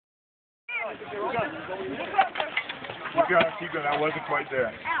Keep going, keep going. That wasn't quite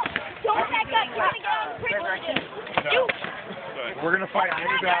there. Don't back up. You want to get on the privilege. No. We're going to fight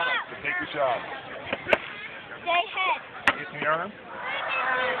any battle, so take your shot. Stay head. Hit me arm.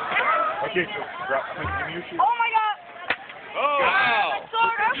 Okay, so drop, give me your shoe. Oh my god. Oh! Wow!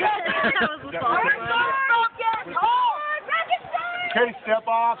 Okay, step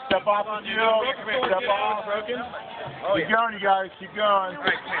off the field. Step off. Keep going, you guys. Keep going.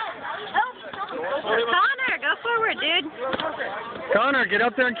 Connor, go forward, dude. Connor, get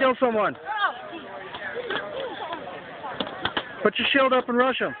up there and kill someone. Put your shield up and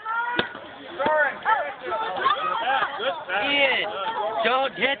rush him. Ian,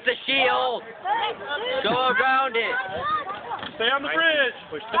 don't hit the shield. Go around it. Stay on the bridge.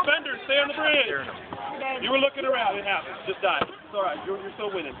 Defenders, stay on the bridge. You were looking around. It happened. Just died. It's all right. You're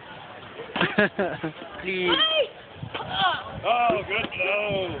still winning. Please. Oh, good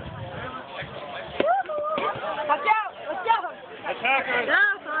blow. Watch out. Watch out. Attackers.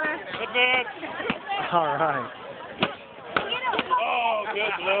 Advance. All right. Oh,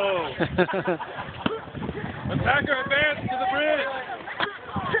 good blow. Attacker, advance to the bridge.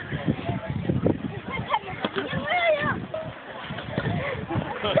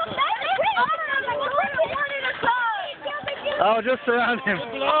 Oh, just surround him.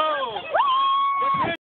 Good blow.